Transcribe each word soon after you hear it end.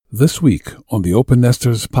This week on the Open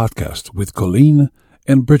Nesters podcast with Colleen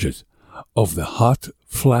and Bridget of the Hot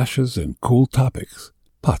Flashes and Cool Topics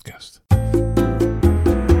podcast.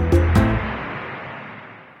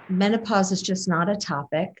 Menopause is just not a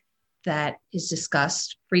topic that is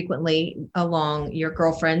discussed frequently along your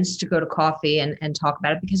girlfriends to go to coffee and talk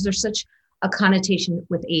about it because there's such a connotation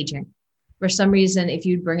with aging. For some reason, if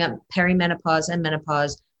you bring up perimenopause and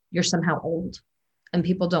menopause, you're somehow old. And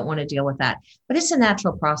people don't want to deal with that. But it's a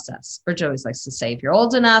natural process. Bridget always likes to say, if you're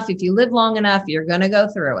old enough, if you live long enough, you're going to go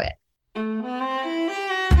through it.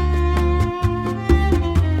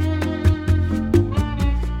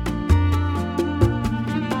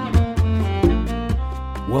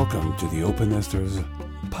 Welcome to the Open Nesters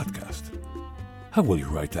podcast. How will you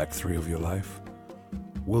write Act 3 of your life?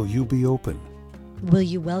 Will you be open? Will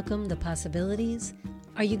you welcome the possibilities?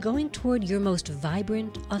 Are you going toward your most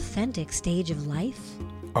vibrant, authentic stage of life?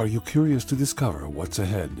 Are you curious to discover what's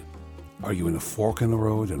ahead? Are you in a fork in the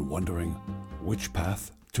road and wondering which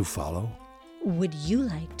path to follow? Would you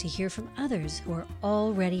like to hear from others who are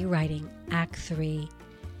already writing Act 3?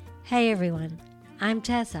 Hey everyone, I'm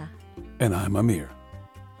Tessa. And I'm Amir.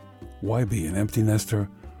 Why be an empty nester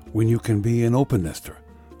when you can be an open nester,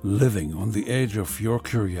 living on the edge of your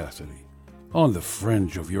curiosity, on the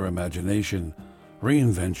fringe of your imagination,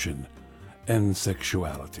 reinvention, and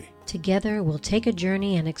sexuality? Together, we'll take a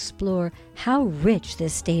journey and explore how rich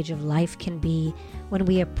this stage of life can be when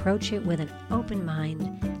we approach it with an open mind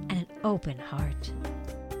and an open heart.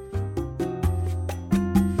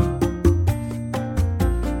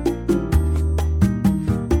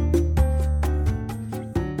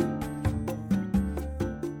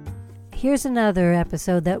 Here's another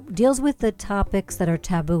episode that deals with the topics that are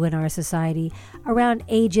taboo in our society around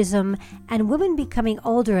ageism and women becoming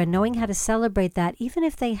older and knowing how to celebrate that, even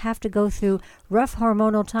if they have to go through rough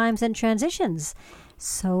hormonal times and transitions.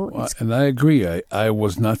 And I agree. I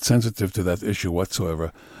was not sensitive to that issue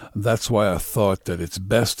whatsoever. That's why I thought that it's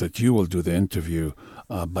best that you will do the interview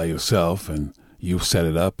by yourself, and you set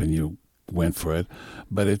it up and you went for it.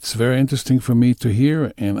 But it's very interesting for me to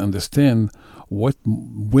hear and understand what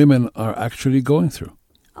women are actually going through.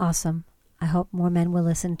 Awesome. I hope more men will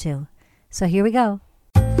listen too. So here we go.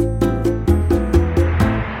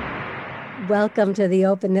 Welcome to the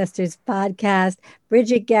Open Nesters podcast.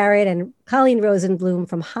 Bridget, Garratt, and Colleen Rosenblum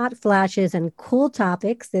from Hot Flashes and Cool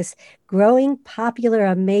Topics, this growing, popular,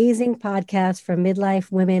 amazing podcast for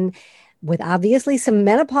midlife women with obviously some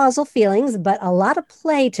menopausal feelings, but a lot of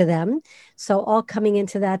play to them. So all coming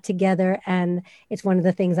into that together. And it's one of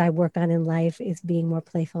the things I work on in life is being more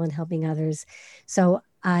playful and helping others. So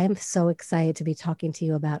I'm so excited to be talking to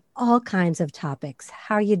you about all kinds of topics.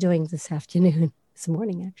 How are you doing this afternoon? This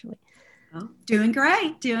morning, actually. Oh, doing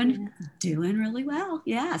great. Doing really well.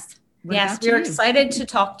 Yes. We're excited to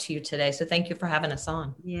talk to you today. So thank you for having us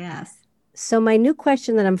on. Yes. So my new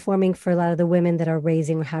question that I'm forming for a lot of the women that are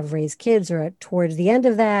raising or have raised kids or towards the end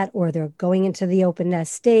of that, or they're going into the open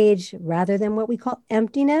nest stage rather than what we call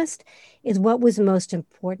empty nest, is what was most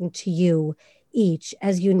important to you each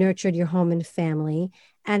as you nurtured your home and family?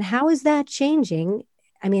 And how is that changing?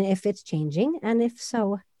 I mean, if it's changing, and if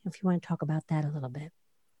so, if you want to talk about that a little bit.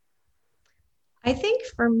 I think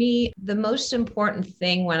for me, the most important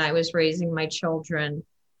thing when I was raising my children,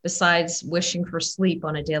 besides wishing for sleep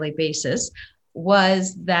on a daily basis,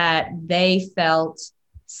 was that they felt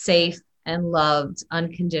safe and loved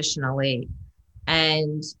unconditionally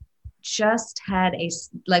and just had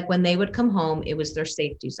like when they would come home, it was their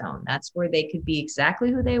safety zone. That's where they could be exactly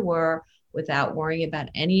who they were without worrying about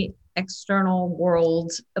any external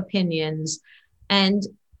world opinions. And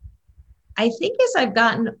I think as I've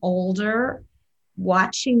gotten older,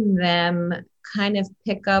 watching them kind of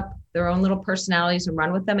pick up their own little personalities and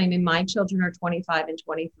run with them. I mean, my children are 25 and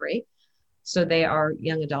 23, so they are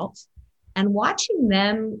young adults. And watching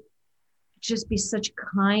them just be such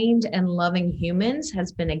kind and loving humans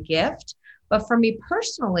has been a gift. But for me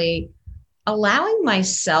personally, allowing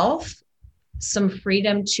myself some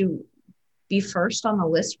freedom to be first on the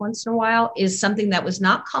list once in a while is something that was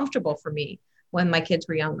not comfortable for me when my kids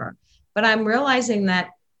were younger. But I'm realizing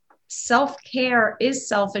that self-care is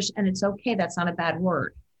selfish and it's okay. That's not a bad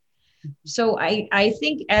word. So I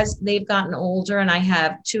think as they've gotten older, and I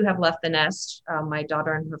have two have left the nest, my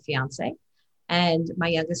daughter and her fiance, and my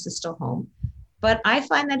youngest is still home. But I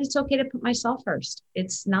find that it's okay to put myself first.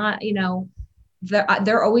 It's not,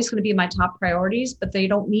 they're always going to be my top priorities, but they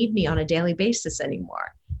don't need me on a daily basis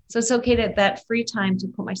anymore. So it's okay that free time to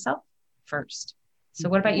put myself first. So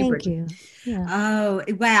what about you, Thank Bridget? you. Yeah. Oh,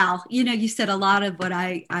 wow. You said a lot of what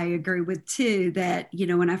I agree with too, that,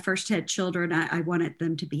 when I first had children, I wanted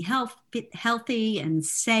them to be healthy and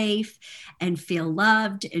safe and feel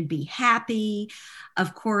loved and be happy.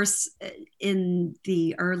 Of course, in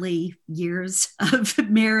the early years of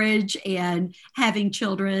marriage and having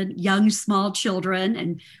children, young, small children,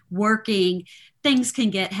 and working, things can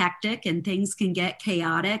get hectic and things can get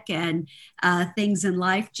chaotic, and things in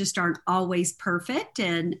life just aren't always perfect.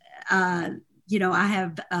 And, I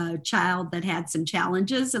have a child that had some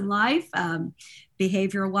challenges in life,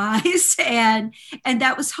 behavior wise, and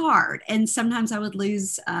that was hard. And sometimes I would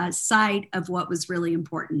lose sight of what was really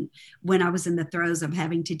important when I was in the throes of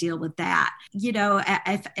having to deal with that.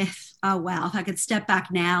 If I could step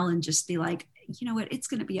back now and just be like, you know what, it's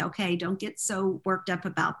going to be okay. Don't get so worked up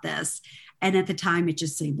about this. And at the time, it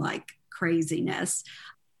just seemed like craziness.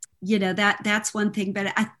 That's one thing.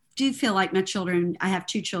 But I do feel like my children, I have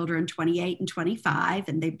two children, 28 and 25,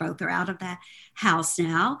 and they both are out of the house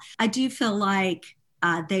now. I do feel like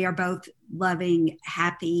they are both loving,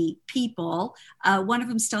 happy people. One of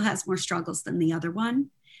them still has more struggles than the other one,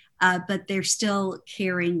 but they're still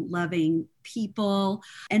caring, loving people.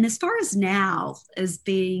 And as far as now as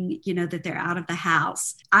being, that they're out of the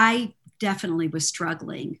house, I definitely was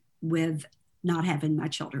struggling with not having my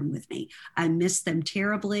children with me. I miss them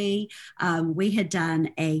terribly. We had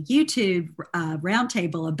done a YouTube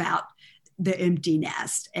roundtable about the empty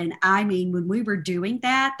nest. And I mean, when we were doing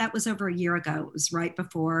that was over a year ago. It was right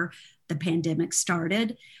before the pandemic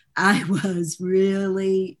started. I was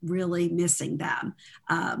really, really missing them.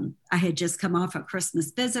 I had just come off a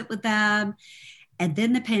Christmas visit with them, and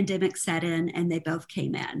then the pandemic set in and they both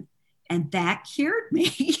came in. And that cured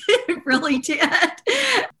me. It really did.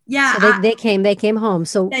 Yeah. So they came home.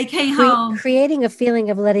 So they came home. Creating a feeling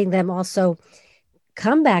of letting them also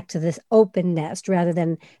come back to this open nest rather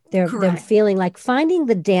than them feeling like finding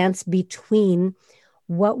the dance between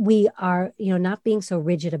what we are, not being so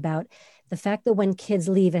rigid about the fact that when kids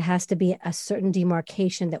leave, it has to be a certain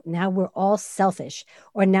demarcation that now we're all selfish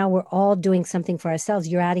or now we're all doing something for ourselves.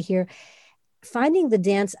 You're out of here. Finding the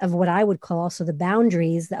dance of what I would call also the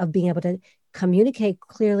boundaries of being able to communicate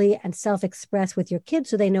clearly and self-express with your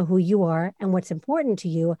kids so they know who you are and what's important to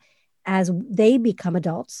you as they become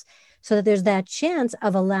adults, so that there's that chance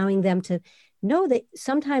of allowing them to know that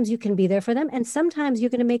sometimes you can be there for them and sometimes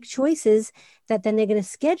you're going to make choices that then they're going to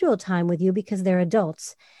schedule time with you because they're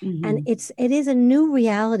adults. Mm-hmm. And it is a new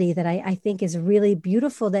reality that I think is really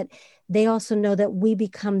beautiful, that they also know that we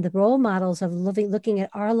become the role models of looking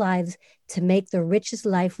at our lives to make the richest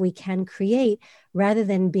life we can create, rather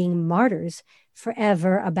than being martyrs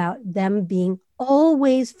forever about them being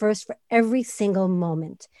always first for every single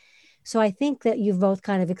moment. So I think that you've both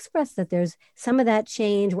kind of expressed that there's some of that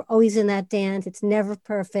change. We're always in that dance. It's never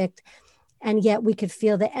perfect. And yet we could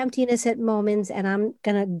feel the emptiness at moments. And I'm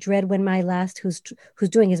going to dread when my last, who's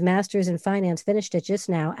doing his master's in finance, finished it just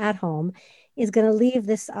now at home, is going to leave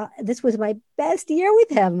this. This was my best year with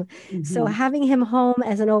him. Mm-hmm. So having him home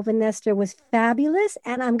as an open nester was fabulous.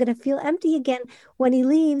 And I'm going to feel empty again when he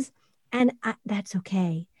leaves. And that's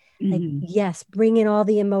okay. Like, yes, bring in all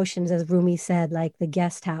the emotions, as Rumi said, like the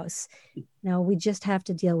guest house. No, we just have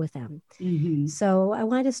to deal with them. Mm-hmm. So I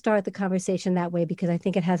wanted to start the conversation that way because I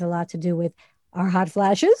think it has a lot to do with our hot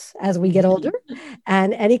flashes as we get older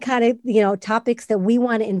and any kind of, topics that we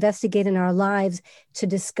want to investigate in our lives to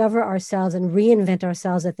discover ourselves and reinvent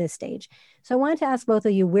ourselves at this stage. So I wanted to ask both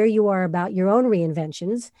of you where you are about your own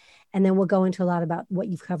reinventions, and then we'll go into a lot about what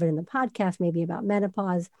you've covered in the podcast, maybe about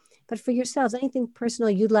menopause. But for yourselves, anything personal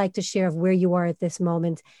you'd like to share of where you are at this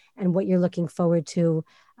moment and what you're looking forward to,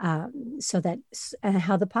 so that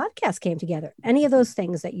how the podcast came together. Any of those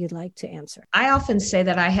things that you'd like to answer? I often say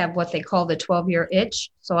that I have what they call the 12-year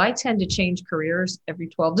itch. So I tend to change careers every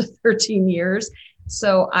 12 to 13 years.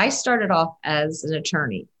 So I started off as an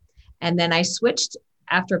attorney, and then I switched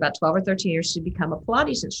after about 12 or 13 years to become a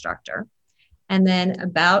Pilates instructor. And then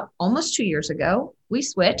about almost 2 years ago, we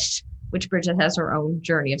switched, which Bridget has her own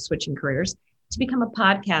journey of switching careers, to become a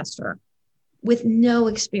podcaster with no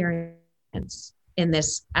experience in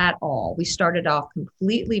this at all. We started off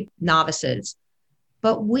completely novices,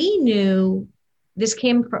 but we knew this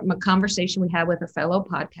came from a conversation we had with a fellow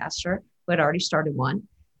podcaster who had already started one.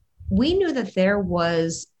 We knew that there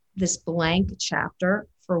was this blank chapter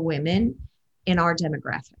for women in our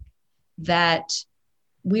demographic, that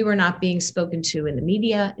we were not being spoken to in the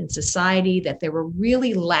media, in society, that there were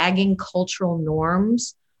really lagging cultural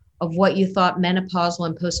norms of what you thought menopausal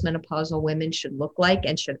and postmenopausal women should look like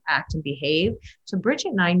and should act and behave. So Bridget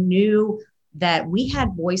and I knew that we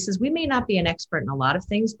had voices. We may not be an expert in a lot of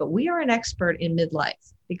things, but we are an expert in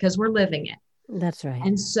midlife because we're living it. That's right.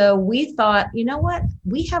 And so we thought, you know what?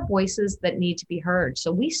 We have voices that need to be heard.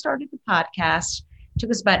 So we started the podcast. It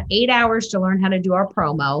took us about 8 hours to learn how to do our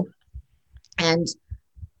promo. And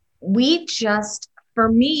we just, for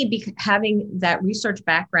me, having that research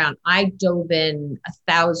background, I dove in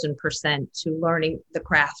 1,000% to learning the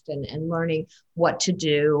craft and learning what to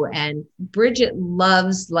do. And Bridget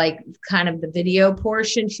loves like kind of the video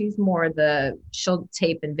portion. She's more she'll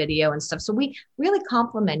tape and video and stuff. So we really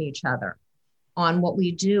complement each other on what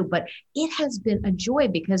we do. But it has been a joy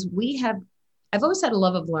because I've always had a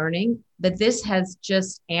love of learning, but this has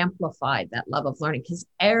just amplified that love of learning because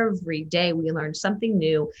every day we learn something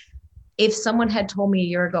new. If someone had told me a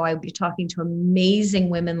year ago, I'd be talking to amazing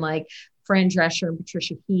women like Fran Drescher and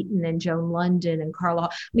Patricia Heaton and Joan London and Carla.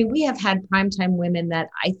 I mean, we have had primetime women that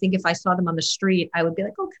I think if I saw them on the street, I would be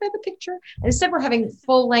like, oh, can I have a picture? And instead we're having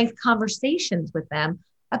full length conversations with them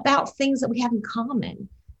about things that we have in common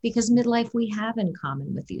because midlife we have in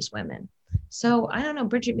common with these women. So I don't know,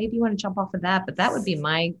 Bridget, maybe you want to jump off of that, but that would be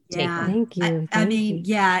my take. Thank you. I mean,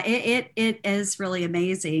 yeah, it is really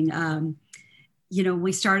amazing.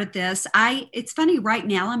 We started this. It's funny right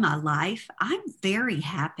now in my life, I'm very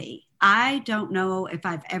happy. I don't know if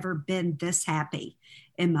I've ever been this happy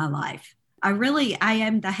in my life. I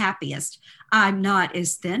am the happiest. I'm not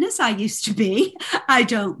as thin as I used to be. I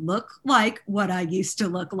don't look like what I used to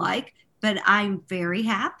look like, but I'm very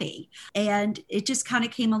happy. And it just kind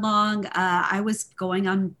of came along. I was going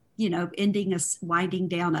on, winding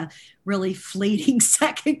down a really fleeting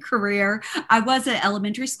second career. I was an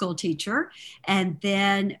elementary school teacher. And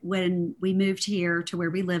then when we moved here to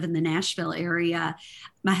where we live in the Nashville area,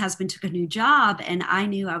 my husband took a new job and I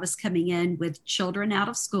knew I was coming in with children out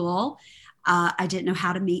of school. I didn't know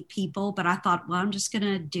how to meet people, but I thought, well, I'm just going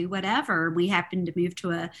to do whatever. We happened to move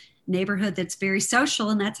to a neighborhood that's very social,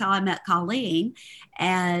 and that's how I met Colleen.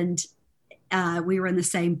 And we were in the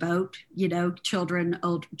same boat, old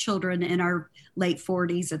children in our late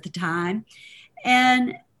 40s at the time.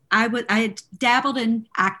 And I had dabbled in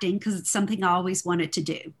acting because it's something I always wanted to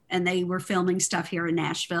do. And they were filming stuff here in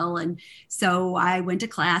Nashville. And so I went to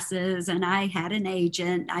classes and I had an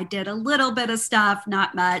agent. I did a little bit of stuff,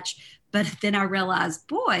 not much. But then I realized,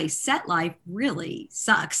 boy, set life really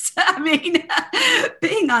sucks. I mean,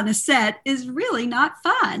 being on a set is really not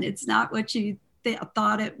fun. It's not what you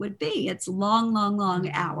thought it would be. It's long, long,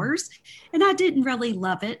 long hours. And I didn't really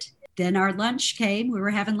love it. Then our lunch came. We were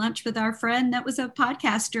having lunch with our friend that was a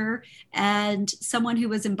podcaster and someone who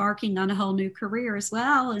was embarking on a whole new career as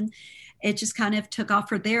well. And it just kind of took off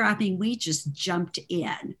from there. I mean, we just jumped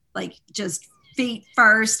in, like just feet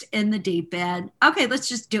first in the deep end. Okay, let's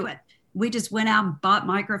just do it. We just went out and bought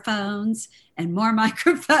microphones and more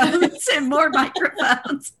microphones and more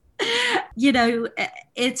microphones.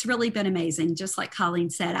 It's really been amazing. Just like Colleen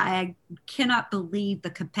said, I cannot believe the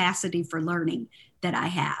capacity for learning that I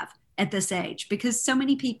have at this age, because so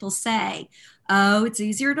many people say, oh, it's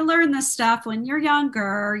easier to learn this stuff when you're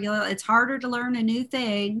younger. It's harder to learn a new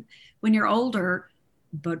thing when you're older.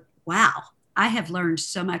 But wow, I have learned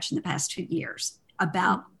so much in the past 2 years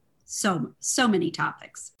about so many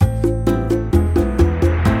topics.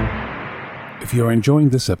 If you're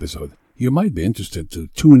enjoying this episode, you might be interested to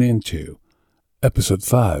tune into Episode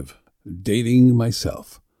 5, Dating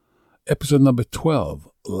Myself, Episode number 12,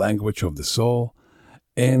 Language of the Soul,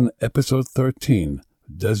 and Episode 13,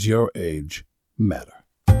 Does Your Age Matter?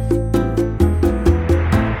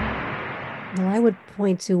 Well, I would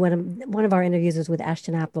point to one of our interviews was with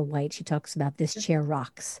Ashton Applewhite. She talks about this chair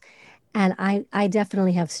rocks. And I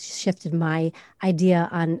definitely have shifted my idea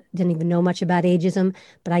on, didn't even know much about ageism,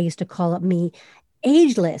 but I used to call it me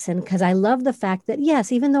ageless. And because I love the fact that,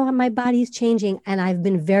 yes, even though my body's changing and I've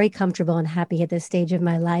been very comfortable and happy at this stage of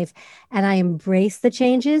my life, and I embrace the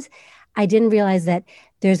changes, I didn't realize that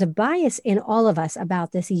there's a bias in all of us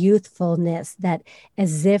about this youthfulness, that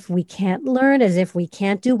as if we can't learn, as if we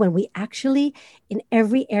can't do, when we actually, in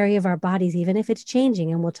every area of our bodies, even if it's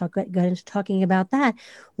changing, and we'll go into talking about that,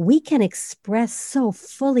 we can express so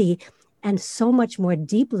fully and so much more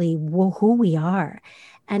deeply who we are.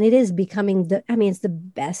 And it is becoming it's the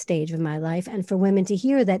best stage of my life. And for women to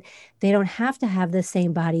hear that they don't have to have the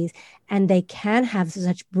same bodies and they can have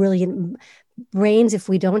such brilliant brains if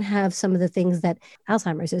we don't have some of the things that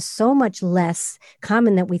Alzheimer's is so much less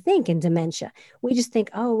common than we think in dementia. We just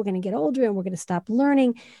think, oh, we're going to get older and we're going to stop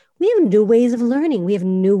learning. We have new ways of learning. We have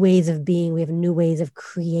new ways of being. We have new ways of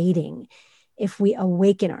creating if we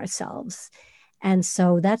awaken ourselves. And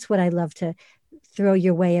so that's what I love to throw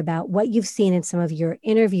your way about what you've seen in some of your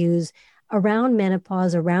interviews around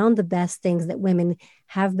menopause, around the best things that women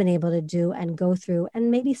have been able to do and go through,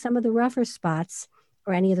 and maybe some of the rougher spots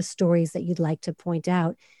or any of the stories that you'd like to point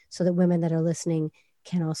out so that women that are listening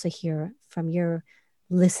can also hear from your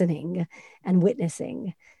listening and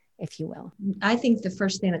witnessing, if you will. I think the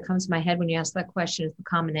first thing that comes to my head when you ask that question is the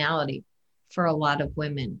commonality for a lot of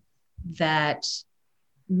women, that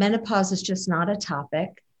menopause is just not a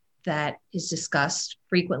topic that is discussed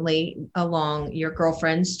frequently along your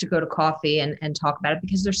girlfriends to go to coffee and talk about it,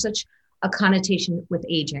 because there's such a connotation with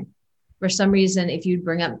aging. For some reason, if you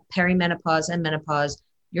bring up perimenopause and menopause,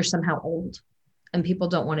 you're somehow old, and people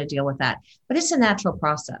don't want to deal with that. But it's a natural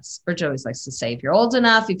process. Bridget always likes to say, if you're old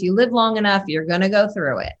enough, if you live long enough, you're going to go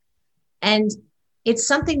through it. And it's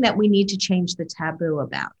something that we need to change the taboo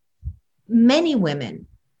about. Many women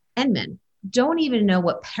and men don't even know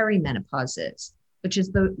what perimenopause is,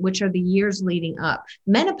 which are the years leading up.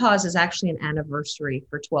 Menopause is actually an anniversary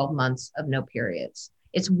for 12 months of no periods.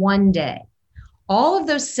 It's one day. All of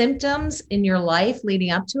those symptoms in your life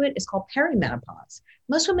leading up to it is called perimenopause.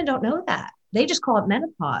 Most women don't know that. They just call it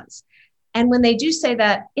menopause. And when they do say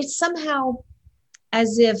that, it's somehow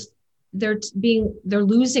as if they're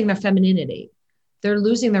losing their femininity. They're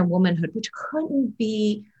losing their womanhood, which couldn't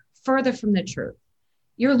be further from the truth.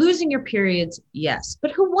 You're losing your periods, yes,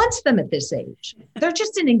 but who wants them at this age? They're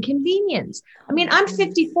just an inconvenience. I mean, I'm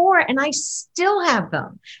 54 and I still have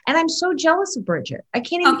them. And I'm so jealous of Bridget. I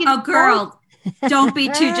can't even get girl. Don't be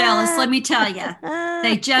too jealous. Let me tell you,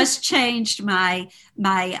 they just changed my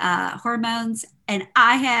hormones, and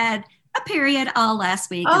I had a period all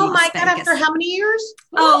last week. Oh my God! After how many years?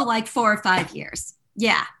 Oh, like 4 or 5 years.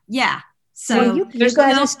 Yeah. So you guys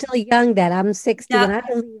are still young. Then I'm 60, and I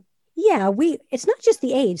believe. Yeah, it's not just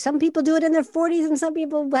the age. Some people do it in their 40s, and some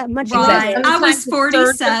people much right. less. I was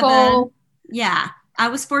 47. Yeah. I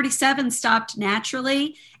was 47, stopped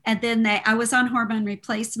naturally. And then I was on hormone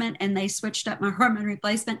replacement, and they switched up my hormone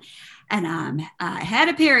replacement. And I had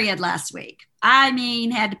a period last week. I mean,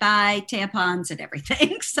 had to buy tampons and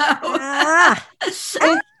everything. So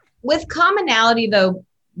with commonality, though,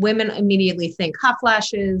 women immediately think hot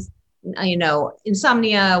flashes,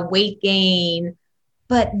 insomnia, weight gain.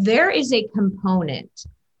 But there is a component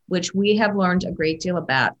which we have learned a great deal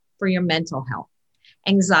about for your mental health: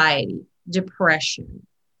 anxiety, depression,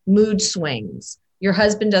 mood swings. Your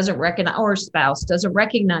husband doesn't recognize, or spouse doesn't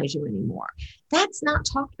recognize you anymore. That's not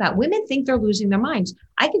talked about. Women think they're losing their minds.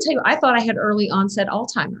 I can tell you, I thought I had early onset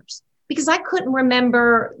Alzheimer's because I couldn't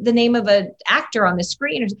remember the name of an actor on the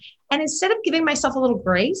screen. And instead of giving myself a little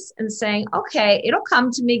grace and saying, okay, it'll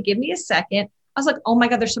come to me, give me a second, I was like, oh my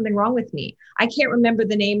God, there's something wrong with me. I can't remember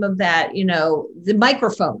the name of that, the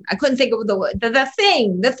microphone. I couldn't think of the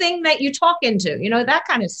thing that you talk into, that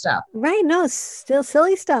kind of stuff. Right. No, still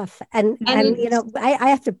silly stuff. And I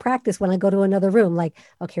have to practice when I go to another room, like,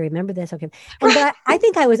 okay, remember this. Okay. But I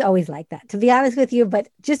think I was always like that, to be honest with you. But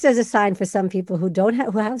just as a sign for some people who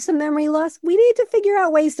have some memory loss, we need to figure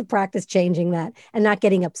out ways to practice changing that and not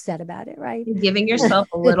getting upset about it. Right. Giving yourself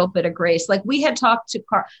a little bit of grace. Like we had talked to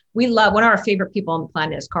we love one of our favorite people on the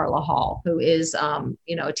planet is Carla Hall, who is, a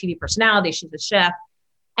TV personality. She's a chef.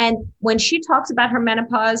 And when she talks about her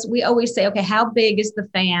menopause, we always say, okay, how big is the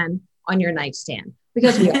fan on your nightstand?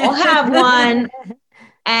 Because we all have one.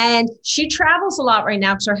 And she travels a lot right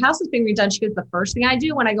now because her house is being redone. She goes, the first thing I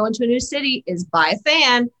do when I go into a new city is buy a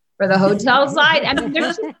fan for the hotel side. I mean,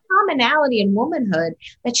 there's a commonality in womanhood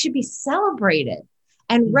that should be celebrated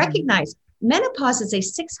and recognized. Menopause is a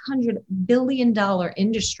 $600 billion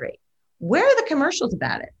industry. Where are the commercials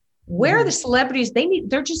about it? Where are the celebrities?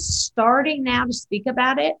 They're just starting now to speak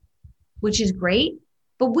about it, which is great.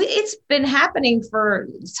 But it's been happening for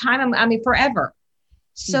time. I mean, forever.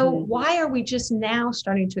 So why are we just now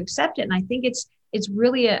starting to accept it? And I think it's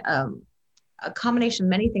really a combination of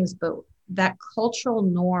many things, but that cultural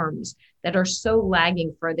norms that are so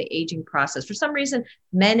lagging for the aging process. For some reason,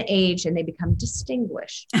 men age and they become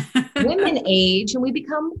distinguished. Women age and we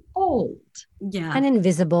become old. Yeah. And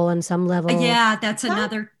invisible on some level. Yeah, that's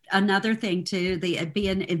another thing too, the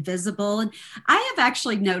being invisible. And I have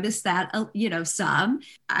actually noticed that, some.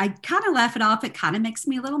 I kind of laugh it off. It kind of makes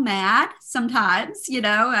me a little mad sometimes,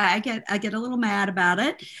 I get a little mad about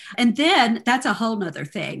it. And then that's a whole nother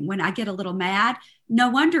thing. When I get a little mad, no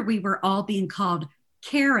wonder we were all being called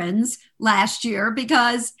Karens last year,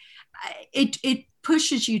 because it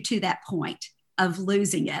pushes you to that point of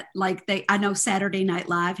losing it. Like I know Saturday Night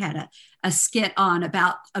Live had a skit on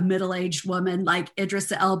about a middle-aged woman, like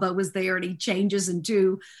Idris Elba was there and he changes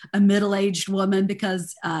into a middle-aged woman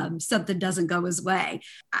because something doesn't go his way.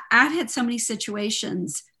 I've had so many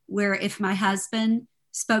situations where if my husband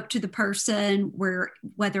spoke to the person,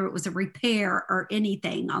 whether it was a repair or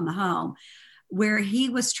anything on the home, where he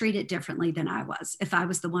was treated differently than I was. If I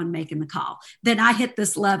was the one making the call, then I hit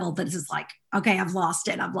this level that is like, okay, I've lost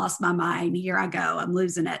it. I've lost my mind. Here I go. I'm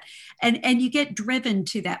losing it. And you get driven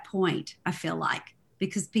to that point, I feel like,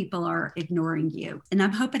 because people are ignoring you. And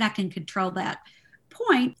I'm hoping I can control that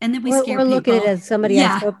point. And then we scare people. Or look at it as somebody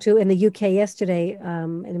I spoke to in the UK yesterday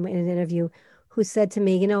in an interview, who said to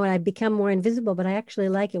me, you know what, I've become more invisible, but I actually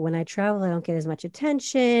like it. When I travel, I don't get as much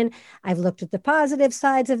attention. I've looked at the positive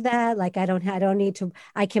sides of that. Like I don't need to,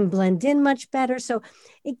 I can blend in much better. So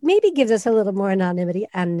it maybe gives us a little more anonymity.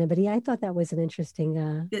 I thought that was an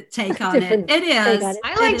interesting take on it. It is.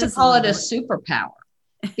 I like to call it a superpower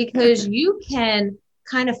because you can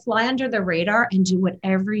kind of fly under the radar and do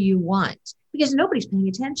whatever you want because nobody's paying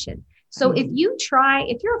attention. So if you're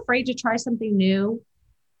afraid to try something new,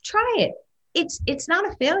 try it. It's not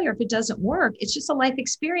a failure if it doesn't work. It's just a life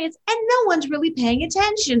experience and no one's really paying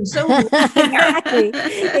attention. So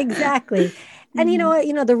exactly. And you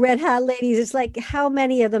know, the red hat ladies, it's like how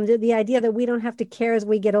many of them, the idea that we don't have to care as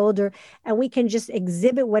we get older and we can just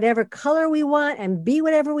exhibit whatever color we want and be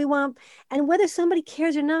whatever we want. And whether somebody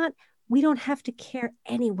cares or not, we don't have to care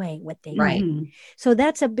anyway what they do. So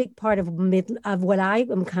that's a big part of what I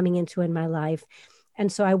am coming into in my life. And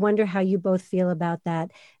so I wonder how you both feel about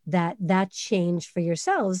that change for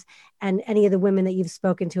yourselves and any of the women that you've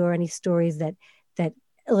spoken to, or any stories that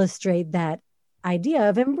illustrate that idea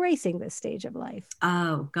of embracing this stage of life.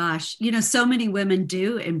 Oh gosh. So many women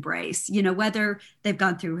do embrace, whether they've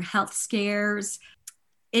gone through health scares,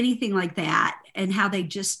 anything like that, and how they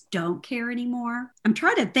just don't care anymore. I'm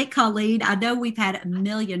trying to think, Colleen, I know we've had a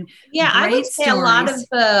million. I would say stories. A lot of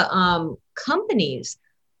the companies,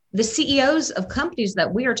 the CEOs of companies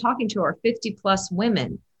that we are talking to are 50 plus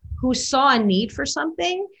women who saw a need for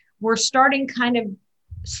something, were starting kind of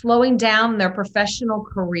slowing down their professional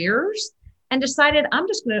careers and decided, I'm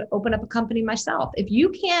just going to open up a company myself. If you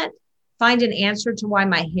can't find an answer to why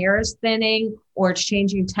my hair is thinning or it's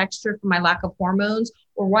changing texture from my lack of hormones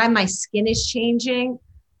or why my skin is changing,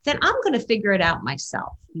 then I'm going to figure it out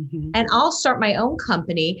myself. And I'll start my own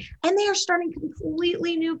company. And they are starting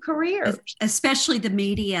completely new careers. Especially the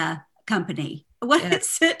media company. What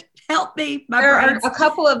is it? Help me. There's a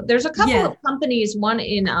couple of companies, one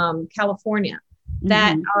in California,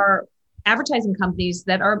 that are advertising companies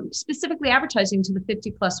that are specifically advertising to the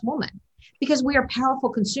 50 plus woman, because we are powerful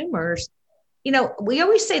consumers. We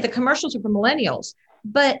always say the commercials are for millennials,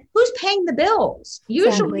 but who's paying the bills?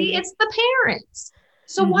 Usually it's the parents.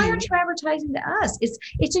 So why aren't you advertising to us?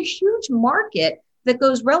 It's a huge market that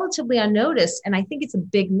goes relatively unnoticed. And I think it's a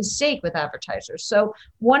big mistake with advertisers. So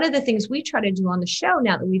one of the things we try to do on the show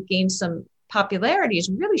now that we've gained some popularity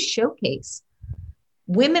is really showcase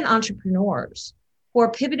women entrepreneurs who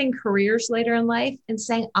are pivoting careers later in life and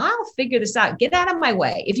saying, I'll figure this out. Get out of my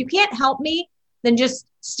way. If you can't help me, then just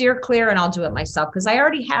steer clear and I'll do it myself because I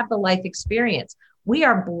already have the life experience. We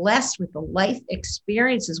are blessed with the life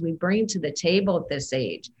experiences we bring to the table at this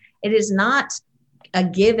age. It is not a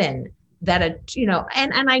given that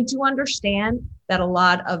and I do understand that a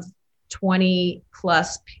lot of 20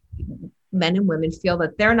 plus men and women feel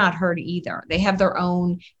that they're not heard either. They have their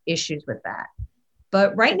own issues with that.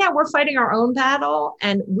 But right now we're fighting our own battle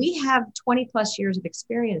and we have 20 plus years of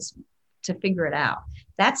experience to figure it out.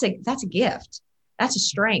 That's a gift. That's a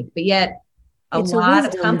strength. But yet it's lot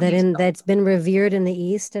a wisdom that's been revered in the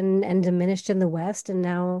East and diminished in the West. And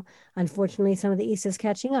now, unfortunately, some of the East is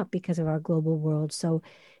catching up because of our global world. So,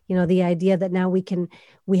 the idea that now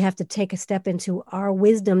we have to take a step into our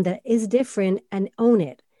wisdom that is different and own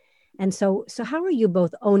it. And so how are you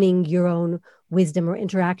both owning your own wisdom or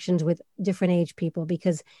interactions with different age people?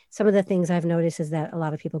 Because some of the things I've noticed is that a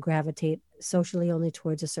lot of people gravitate socially only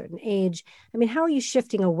towards a certain age. I mean, how are you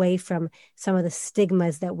shifting away from some of the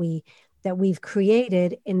stigmas that we've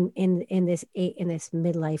created in this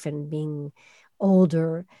midlife and being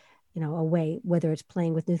older, away, whether it's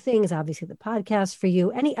playing with new things, obviously the podcast for you,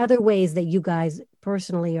 any other ways that you guys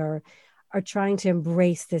personally are trying to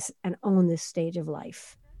embrace this and own this stage of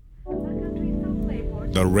life?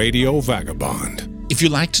 The Radio Vagabond. If you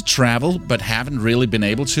like to travel but haven't really been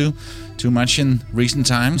able to too much in recent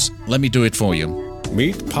times, let me do it for you.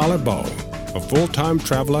 Meet Paula Bo, a full-time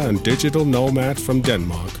traveler and digital nomad from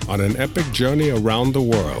Denmark on an epic journey around the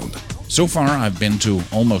world. So far, I've been to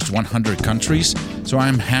almost 100 countries, so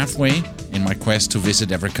I'm halfway in my quest to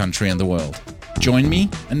visit every country in the world. Join me,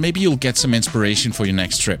 and maybe you'll get some inspiration for your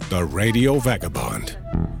next trip. The Radio Vagabond.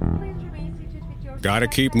 Gotta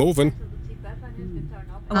keep moving.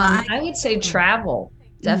 I would say travel.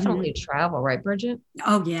 Definitely travel, right, Bridget?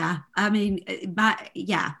 Oh, yeah. I mean,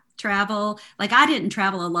 travel. Like, I didn't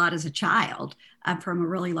travel a lot as a child. I'm from a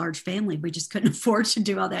really large family. We just couldn't afford to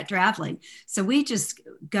do all that traveling. So we just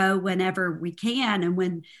go whenever we can. And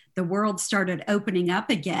when the world started opening up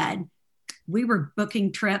again, we were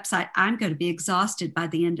booking trips. I'm going to be exhausted by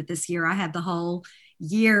the end of this year. I have the whole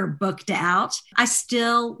year booked out. I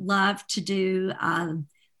still love to do,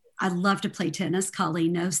 I love to play tennis.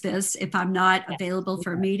 Colleen knows this. If I'm not available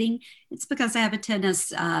for a meeting, it's because I have a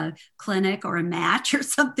tennis clinic or a match or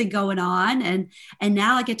something going on. And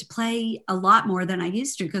now I get to play a lot more than I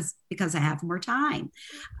used to because I have more time.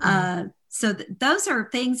 So those are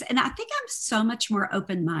things. And I think I'm so much more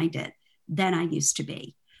open-minded than I used to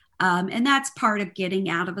be. And that's part of getting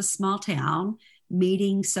out of a small town,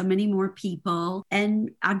 meeting so many more people.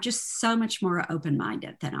 And I'm just so much more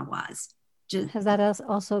open-minded than I was. Has that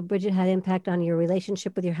also, Bridget, had impact on your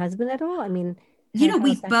relationship with your husband at all? I mean,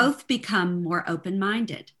 we've both become more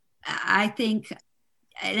open-minded. I think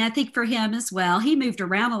for him as well, he moved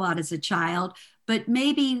around a lot as a child, but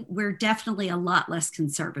maybe we're definitely a lot less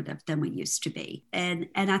conservative than we used to be. And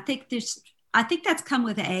I think that's come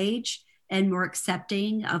with age and more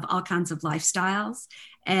accepting of all kinds of lifestyles.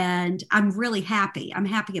 And I'm really happy. I'm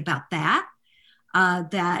happy about that.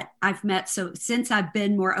 That I've met. So since I've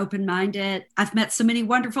been more open-minded, I've met so many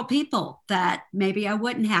wonderful people that maybe I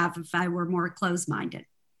wouldn't have if I were more closed-minded.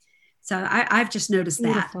 So I've just noticed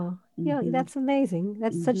Beautiful. that. Yeah, that's amazing.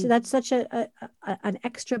 That's such an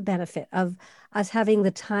extra benefit of us having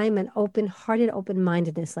the time and open-hearted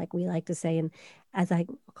open-mindedness, like we like to say, and as I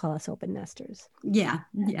call us, open nesters. Yeah.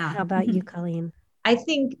 How about you, Colleen? I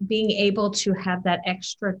think being able to have that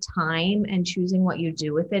extra time and choosing what you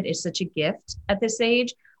do with it is such a gift at this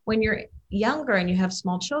age. When you're younger and you have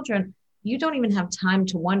small children, you don't even have time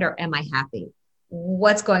to wonder, am I happy?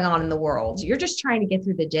 What's going on in the world? You're just trying to get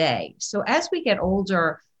through the day. So as we get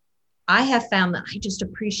older, I have found that I just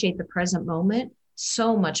appreciate the present moment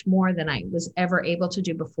so much more than I was ever able to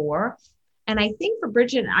do before. And I think for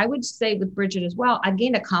Bridget, I would say with Bridget as well, I've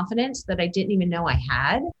gained a confidence that I didn't even know I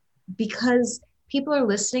had, because people are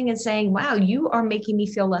listening and saying, wow, you are making me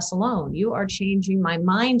feel less alone. You are changing my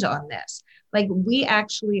mind on this. Like, we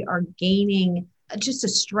actually are gaining just a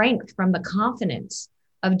strength from the confidence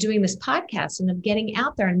of doing this podcast and of getting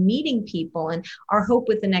out there and meeting people. And our hope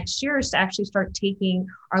with the next year is to actually start taking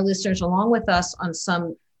our listeners along with us on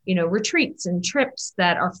some, retreats and trips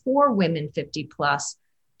that are for women 50 plus,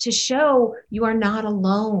 to show you are not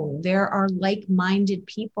alone. There are like-minded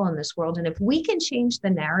people in this world. And if we can change the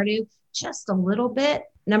narrative just a little bit,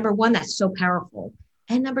 number one, that's so powerful.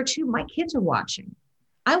 And number two, my kids are watching.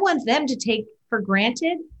 I want them to take for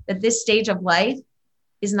granted that this stage of life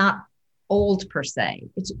is not old per se.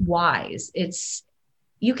 It's wise.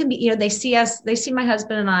 You can be, they see my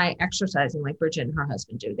husband and I exercising like Bridget and her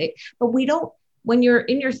husband do. But we don't, when you're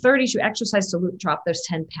in your 30s, you exercise to drop those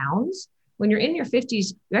 10 pounds. When you're in your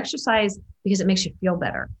 50s, you exercise because it makes you feel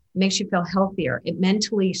better. It makes you feel healthier. It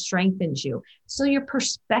mentally strengthens you. So your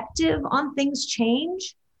perspective on things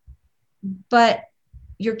change, but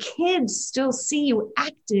your kids still see you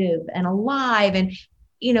active and alive and,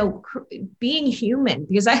 being human.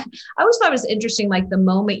 Because I always thought it was interesting, like the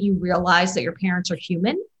moment you realize that your parents are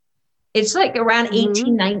human, it's like around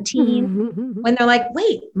 18, 19, when they're like,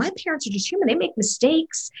 wait, my parents are just human. They make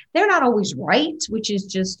mistakes. They're not always right, which is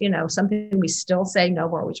just, something we still say, no,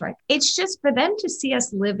 we're always right. It's just for them to see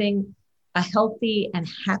us living a healthy and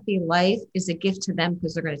happy life is a gift to them,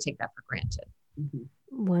 because they're going to take that for granted.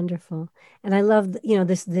 Wonderful. And I love,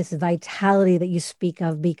 this vitality that you speak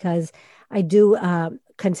of, because I do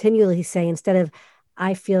continually say, instead of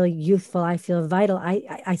I feel youthful, I feel vital,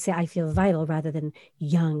 I say I feel vital rather than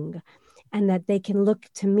young. And that they can look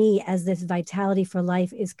to me as this vitality for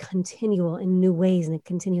life is continual in new ways and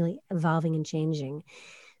continually evolving and changing.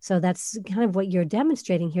 So that's kind of what you're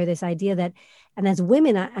demonstrating here, this idea that, and as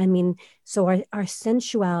women, I mean, so our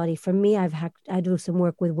sensuality, for me, I do some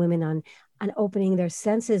work with women on opening their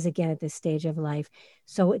senses again at this stage of life.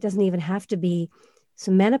 So it doesn't even have to be,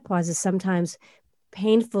 so menopause is sometimes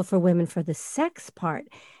painful for women for the sex part.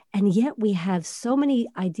 And yet we have so many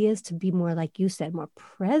ideas to be more, like you said, more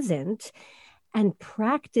present and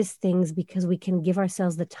practice things because we can give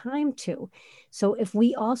ourselves the time to. So if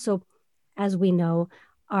we also, as we know,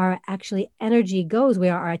 our actually energy goes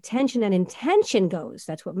where our attention and intention goes.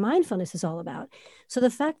 That's what mindfulness is all about. So the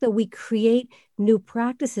fact that we create new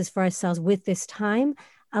practices for ourselves with this time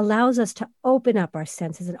allows us to open up our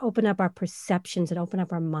senses and open up our perceptions and open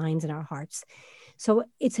up our minds and our hearts. So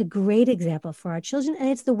it's a great example for our children, and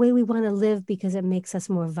it's the way we want to live because it makes us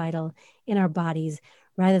more vital in our bodies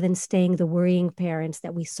rather than staying the worrying parents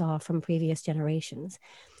that we saw from previous generations.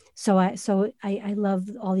 So I love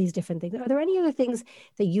all these different things. Are there any other things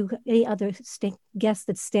that any other guests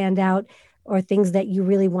that stand out, or things that you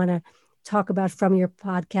really want to talk about from your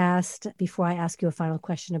podcast before I ask you a final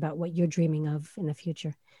question about what you're dreaming of in the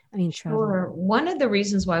future? Travel. Sure. One of the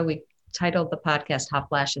reasons why we titled the podcast Hot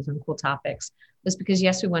Flashes and Cool Topics was because,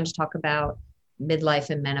 yes, we wanted to talk about midlife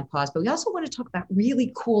and menopause, but we also want to talk about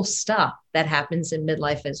really cool stuff that happens in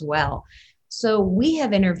midlife as well. So we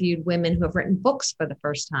have interviewed women who have written books for the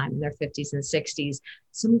first time in their 50s and 60s.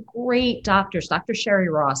 Some great doctors. Dr. Sherry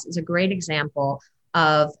Ross is a great example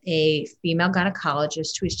of a female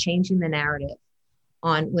gynecologist who is changing the narrative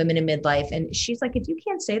on women in midlife. And she's like, if you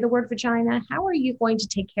can't say the word vagina, how are you going to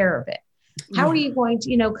take care of it? How are you going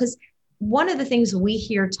to, because one of the things we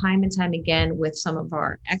hear time and time again with some of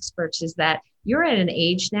our experts is that you're at an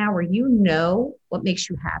age now where you know what makes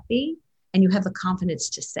you happy and you have the confidence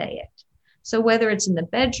to say it. So whether it's in the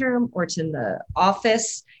bedroom or it's in the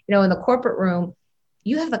office, in the corporate room,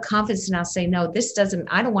 you have the confidence to now say, no,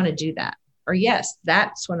 I don't want to do that. Or yes,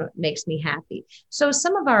 that's what makes me happy. So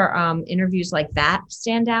some of our interviews like that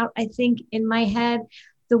stand out, I think, in my head.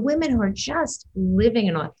 The women who are just living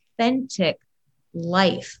an authentic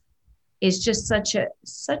life is just such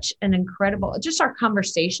an incredible, just our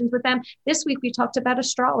conversations with them. This week, we talked about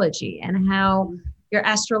astrology and how your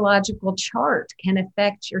astrological chart can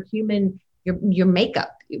affect your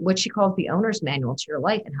makeup, what she calls the owner's manual to your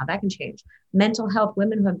life, and how that can change. Mental health,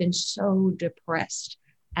 women who have been so depressed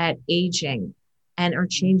at aging and are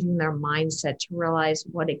changing their mindset to realize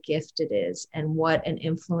what a gift it is and what an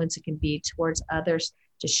influence it can be towards others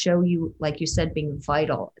to show you, like you said, being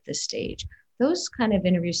vital at this stage. Those kind of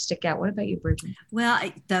interviews stick out. What about you, Bridget? Well,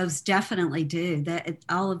 those definitely do.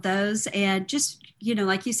 All of those. And just,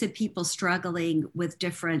 like you said, people struggling with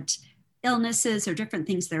different illnesses or different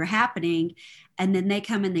things that are happening. And then they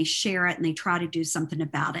come and they share it and they try to do something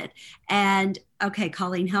about it. And okay,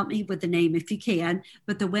 Colleen, help me with the name if you can.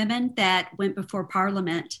 But the women that went before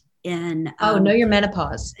Parliament in Know Your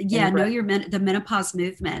Menopause. The menopause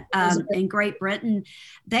movement in Great Britain,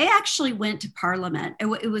 they actually went to Parliament. It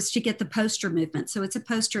was to get the poster movement. So it's a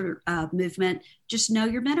poster movement. Just know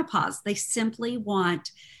your menopause. They simply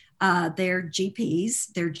want their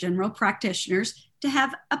GPs, their general practitioners, to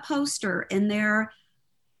have a poster in their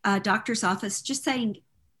doctor's office just saying,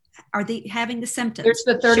 are they having the symptoms? There's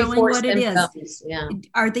the 34 showing what symptoms. it is. Yeah.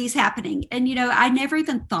 Are these happening? And, I never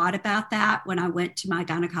even thought about that when I went to my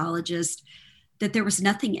gynecologist, that there was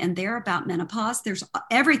nothing in there about menopause. There's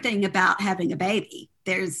everything about having a baby.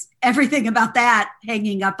 There's everything about that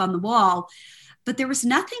hanging up on the wall. But there was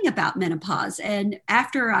nothing about menopause. And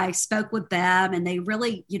after I spoke with them, and they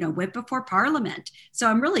really, went before Parliament. So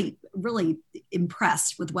I'm really, really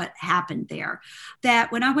impressed with what happened there.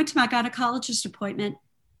 That when I went to my gynecologist appointment,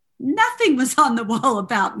 nothing was on the wall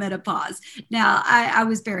about menopause. Now, I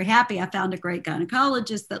was very happy. I found a great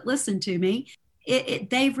gynecologist that listened to me.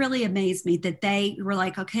 They really amazed me that they were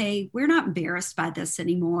like, okay, we're not embarrassed by this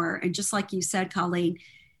anymore. And just like you said, Colleen,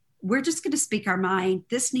 we're just going to speak our mind.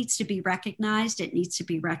 This needs to be recognized. It needs to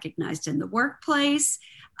be recognized in the workplace.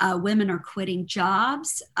 Women are quitting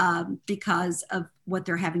jobs because of what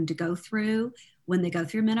they're having to go through when they go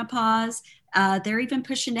through menopause. They're even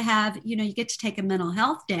pushing to have, you get to take a mental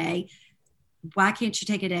health day. Why can't you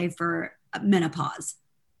take a day for menopause?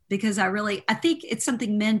 Because I think it's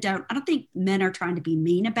something I don't think men are trying to be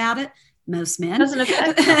mean about it. Most men. Doesn't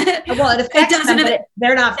affect them. Well, it affects them, but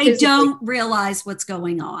they're not. They don't realize what's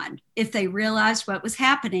going on. If they realized what was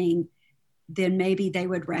happening, then maybe they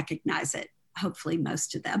would recognize it. Hopefully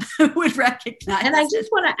most of them would recognize it. And I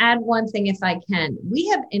just want to add one thing, if I can. We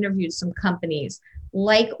have interviewed some companies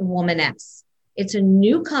like Womaness. It's a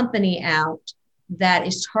new company out that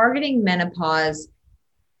is targeting menopause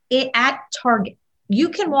at Target. You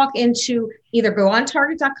can walk into, either go on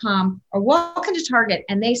Target.com or walk into Target,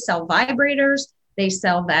 and they sell vibrators, they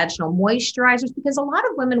sell vaginal moisturizers, because a lot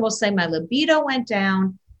of women will say my libido went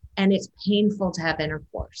down and it's painful to have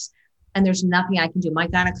intercourse. And there's nothing I can do. My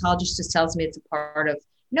gynecologist just tells me it's a part of,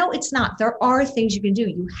 no, it's not. There are things you can do.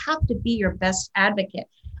 You have to be your best advocate.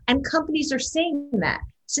 And companies are saying that.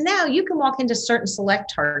 So now you can walk into certain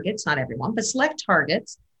select Targets, not everyone, but select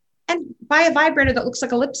Targets, and buy a vibrator that looks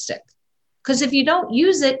like a lipstick. Because if you don't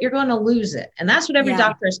use it, you're going to lose it. And that's what every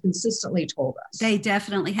doctor has consistently told us. They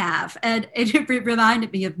definitely have. And it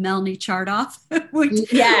reminded me of Melanie Chardoff.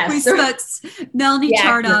 Melanie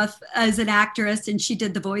Chardoff as an actress, and she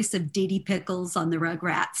did the voice of Dee Dee Pickles on the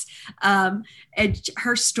Rugrats. And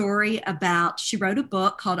her story she wrote a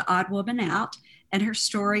book called Odd Woman Out. And her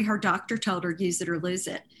story, her doctor told her, use it or lose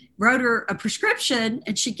it. wrote her a prescription,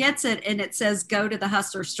 and she gets it, and it says, go to the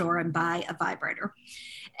Hustler store and buy a vibrator.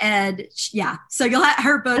 And yeah, so you'll have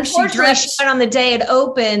her book. Unfortunately, she went on the day it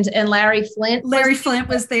opened, and Larry Flint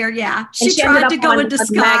was there. Yeah, she tried to go in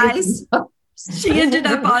disguise. She ended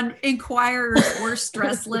up on Inquirer's worst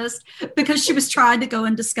dress list because she was trying to go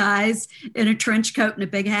in disguise in a trench coat and a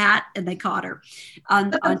big hat, and they caught her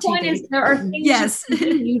on But the point TV. is, there are things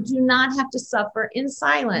you do not have to suffer in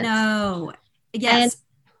silence. No. Yes. And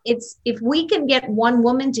it's, if we can get one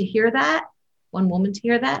woman to hear that,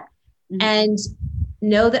 and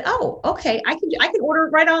know that, oh, okay, I can order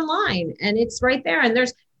it right online, and it's right there. And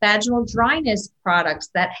there's vaginal dryness products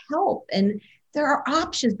that help, and there are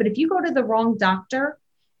options. But if you go to the wrong doctor,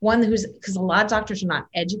 because a lot of doctors are not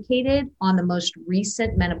educated on the most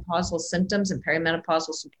recent menopausal symptoms and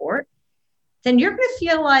perimenopausal support, then you're going to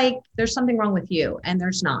feel like there's something wrong with you, and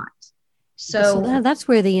there's not. So that's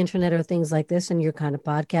where the internet or things like this and your kind of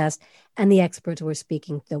podcast and the experts I'm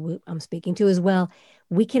speaking to as well,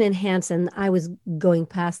 we can enhance. And I was going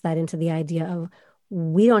past that into the idea of,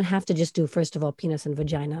 we don't have to just do, first of all, penis and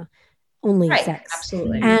vagina only sex.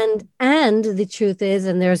 Absolutely. And the truth is,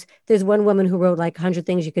 and there's one woman who wrote like 100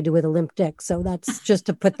 things you could do with a limp dick. So that's just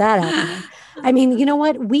to put that out there. I mean, you know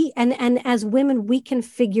what? And as women, we can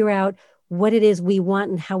figure out what it is we want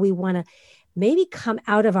and how we want to maybe come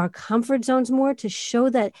out of our comfort zones more, to show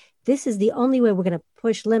that this is the only way we're going to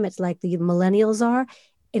push limits like the millennials are.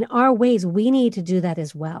 In our ways, we need to do that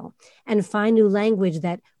as well, and find new language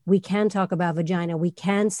that we can talk about vagina. We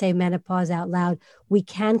can say menopause out loud. We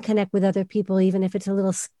can connect with other people, even if it's a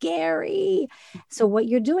little scary. So what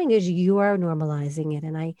you're doing is you are normalizing it.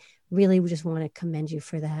 And I really just want to commend you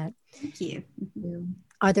for that. Thank you.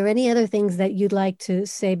 Are there any other things that you'd like to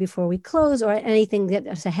say before we close, or anything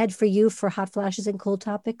that's ahead for you for Hot Flashes and Cool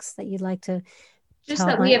Topics that you'd like to Just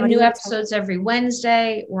that we have new episodes every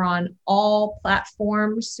Wednesday. We're on all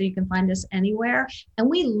platforms, so you can find us anywhere. And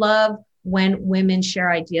we love when women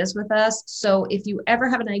share ideas with us. So if you ever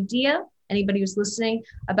have an idea, anybody who's listening,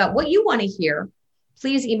 about what you want to hear,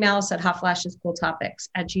 please email us at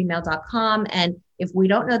hotflashescooltopics@gmail.com. And if we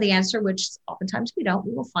don't know the answer, which oftentimes we don't,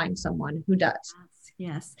 we will find someone who does.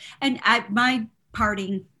 Yes. And my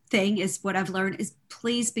parting thing is, what I've learned is,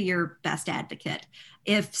 please be your best advocate.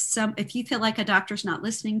 If you feel like a doctor's not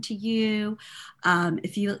listening to you,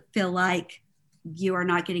 if you feel like you are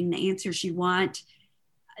not getting the answers you want,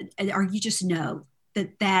 or you just know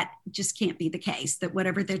that just can't be the case, that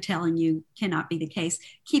whatever they're telling you cannot be the case,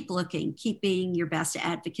 keep looking, keep being your best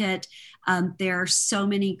advocate. There are so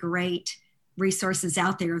many great resources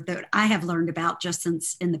out there that I have learned about just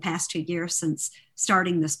in the past 2 years since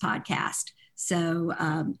starting this podcast. So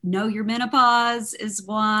Know Your Menopause is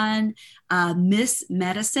one. MS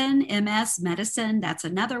Medicine, that's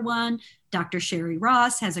another one. Dr. Sherry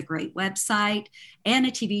Ross has a great website and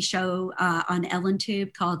a TV show on Ellen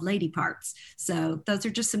Tube called Lady Parts. So those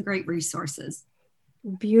are just some great resources.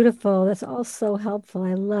 Beautiful. That's all so helpful.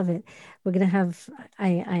 I love it. We're going to have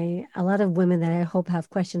a lot of women that I hope have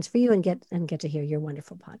questions for you and get to hear your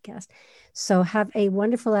wonderful podcast. So have a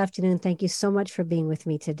wonderful afternoon. Thank you so much for being with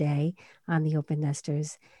me today on the Open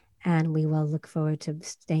Nesters. And we will look forward to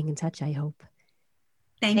staying in touch, I hope.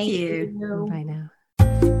 Thank you. Bye now.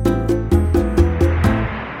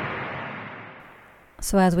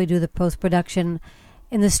 So as we do the post-production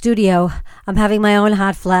in the studio, I'm having my own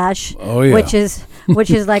hot flash, which is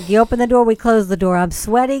like, you open the door, we close the door. I'm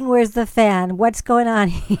sweating. Where's the fan? What's going on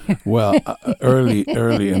here? Well, early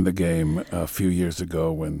in the game, a few years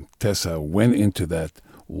ago, when Tessa went into that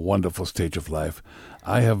wonderful stage of life,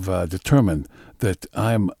 I have determined that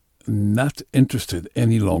I'm not interested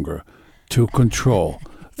any longer to control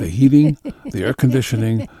the heating, the air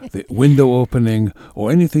conditioning, the window opening,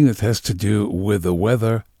 or anything that has to do with the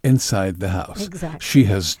weather inside the house. Exactly. She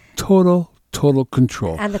has total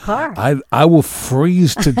control. And the car. I will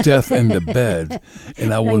freeze to death in the bed,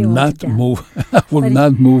 and I will not move. I will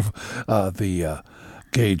not move the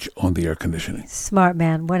gauge on the air conditioning. Smart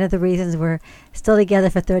man. One of the reasons we're still together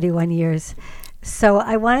for 31 years. So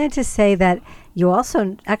I wanted to say that you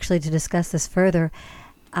also, actually, to discuss this further,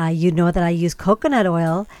 you know that I use coconut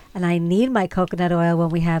oil, and I need my coconut oil when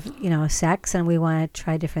we have, sex and we want to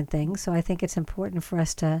try different things. So I think it's important for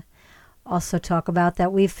us to also talk about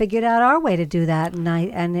that. We've figured out our way to do that,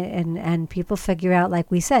 and people figure out, like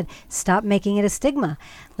we said, stop making it a stigma.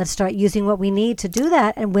 Let's start using what we need to do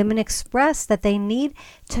that, and women express that they need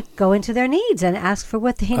to go into their needs and ask for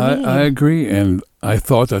what they need. I agree, and I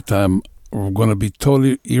thought that going to be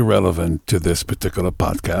totally irrelevant to this particular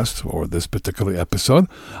podcast or this particular episode.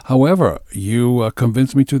 However, you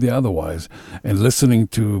convinced me to the otherwise, and listening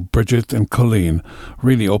to Bridget and Colleen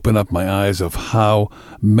really opened up my eyes of how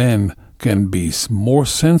men can be more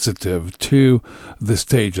sensitive to the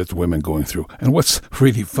stage that women going through. And what's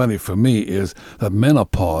really funny for me is that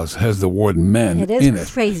menopause has the word men in it. It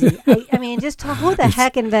is crazy. I mean, just who the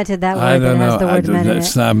heck invented that I word don't that has know. the word men in it?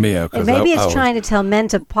 It's not me. And maybe it's trying to tell men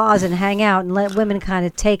to pause and hang out and let women kind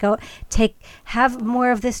of have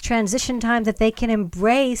more of this transition time that they can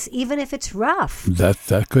embrace, even if it's rough.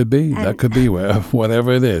 That could be. That could be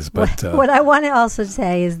whatever it is. But what I want to also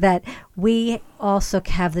say is that we also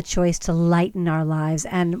have the choice to lighten our lives,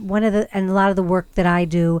 and a lot of the work that I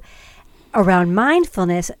do around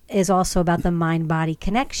mindfulness is also about the mind-body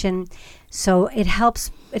connection. So it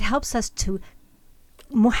helps us to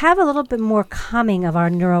have a little bit more calming of our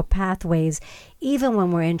neural pathways, even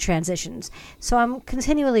when we're in transitions. So I'm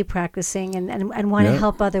continually practicing and want to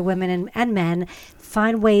help other women and men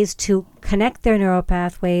find ways to connect their neural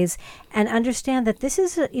pathways and understand that this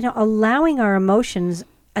is allowing our emotions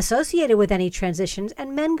associated with any transitions,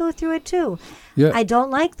 and men go through it too. Yeah. I don't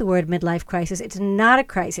like the word midlife crisis. It's not a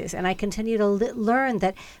crisis, and I continue to learn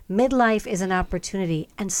that midlife is an opportunity,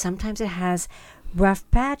 and sometimes it has rough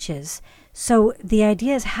patches. So the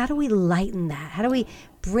idea is, how do we lighten that? How do we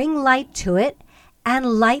bring light to it and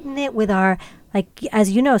lighten it with our,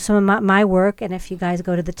 as you know, some of my work, and if you guys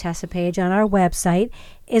go to the Tessa page on our website,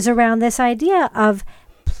 is around this idea of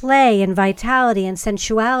play and vitality and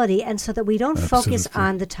sensuality, and so that we don't focus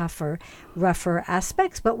on the tougher, rougher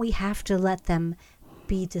aspects, but we have to let them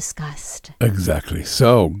be discussed. Exactly.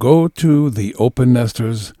 So go to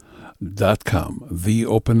theopennesters.com, the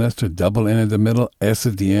Open Nester, double N in the middle, S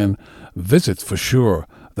at the end. Visit for sure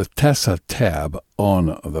the Tessa tab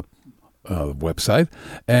on the website,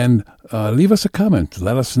 and leave us a comment.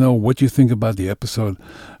 Let us know what you think about the episode.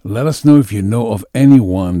 Let us know if you know of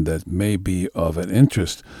anyone that may be of an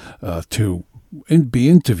interest to be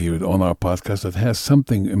interviewed on our podcast that has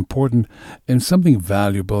something important and something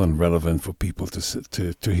valuable and relevant for people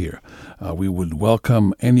to hear. We would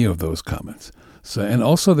welcome any of those comments. So, and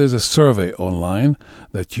also there's a survey online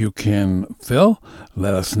that you can fill.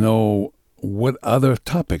 Let us know what other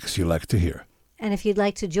topics you like to hear. And if you'd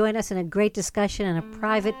like to join us in a great discussion on a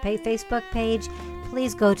private Facebook page,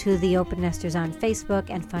 please go to The Open Nesters on Facebook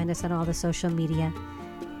and find us on all the social media.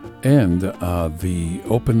 And the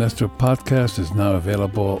Open Nester podcast is now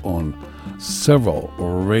available on several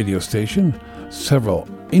radio stations, several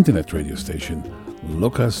internet radio stations.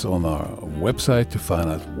 Look us on our website to find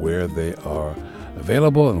out where they are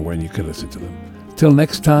available and when you can listen to them. Till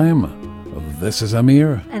next time, this is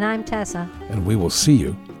Amir. And I'm Tessa. And we will see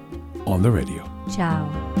you on the radio.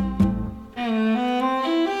 Ciao.